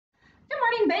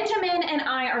morning, Benjamin and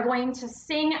I are going to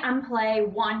sing and play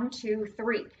 1, 2,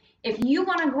 3. If you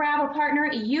want to grab a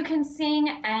partner, you can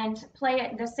sing and play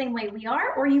it the same way we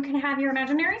are, or you can have your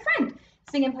imaginary friend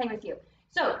sing and play with you.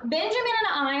 So Benjamin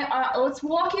and I, let's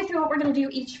walk you through what we're going to do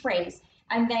each phrase,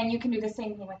 and then you can do the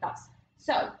same thing with us.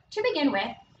 So to begin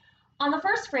with, on the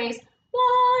first phrase, 1,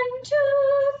 2,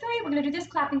 3, we're going to do this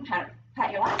clapping pattern.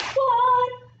 Pat your left,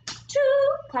 1, 2,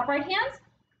 clap right hands,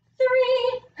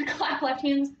 3, clap left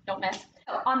hands, don't miss.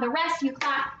 So on the rest, you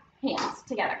clap hands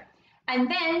together. And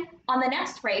then on the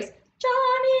next phrase,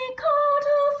 Johnny caught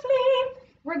a flea,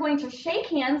 we're going to shake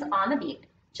hands on the beat.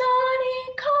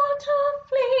 Johnny caught a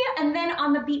flea. And then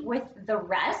on the beat with the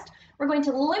rest, we're going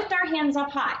to lift our hands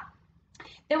up high.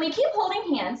 Then we keep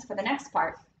holding hands for the next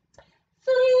part.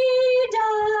 Flea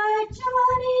died,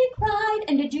 Johnny cried.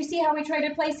 And did you see how we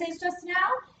traded places just now?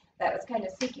 That was kind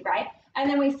of sneaky, right? And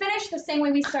then we finish the same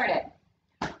way we started.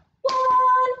 1,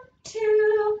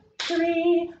 2,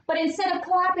 3. But instead of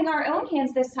clapping our own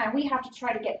hands this time, we have to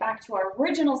try to get back to our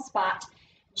original spot,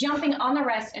 jumping on the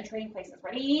rest and trading places.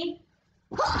 Ready?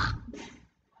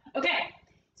 Okay,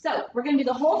 so we're going to do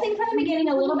the whole thing from the beginning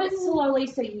a little bit slowly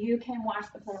so you can watch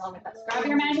the play along with us. Grab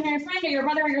your imaginary friend or your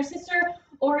brother or your sister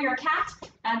or your cat,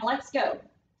 and let's go.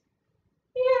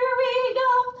 Here we go.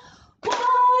 1,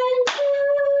 2,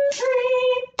 3.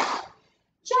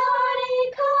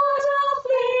 Johnny caught a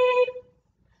flea.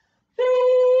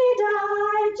 Flea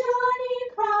died, Johnny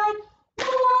cried. 1,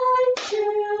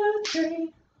 2,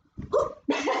 3.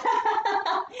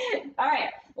 All right,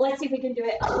 let's see if we can do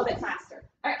it a little bit faster.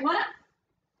 All right, come on up.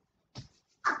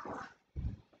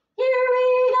 Here we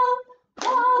go.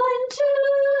 1, 2,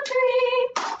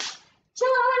 3.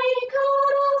 Johnny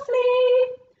caught a flea.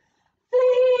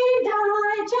 Flea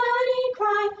died, Johnny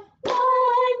cried. 1,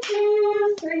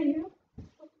 2, 3.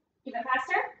 Even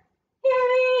faster. Here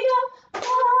we go. 1,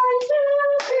 2,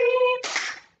 3.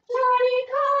 Johnny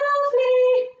caught a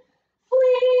flea.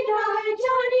 Flea died,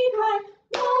 Johnny cried.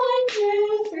 1,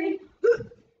 2, 3.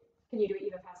 Can you do it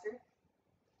even faster?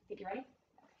 Think you're ready? Okay.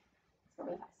 Let's go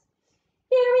really fast.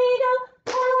 Here we go.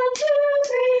 1, 2,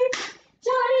 3.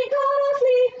 Johnny caught a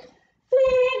flea.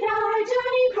 Flea died,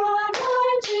 Johnny cried.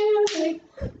 1, 2,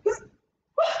 3.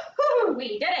 Woo-hoo!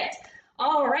 We did it.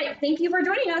 All right. Thank you for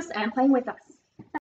joining us and playing with us.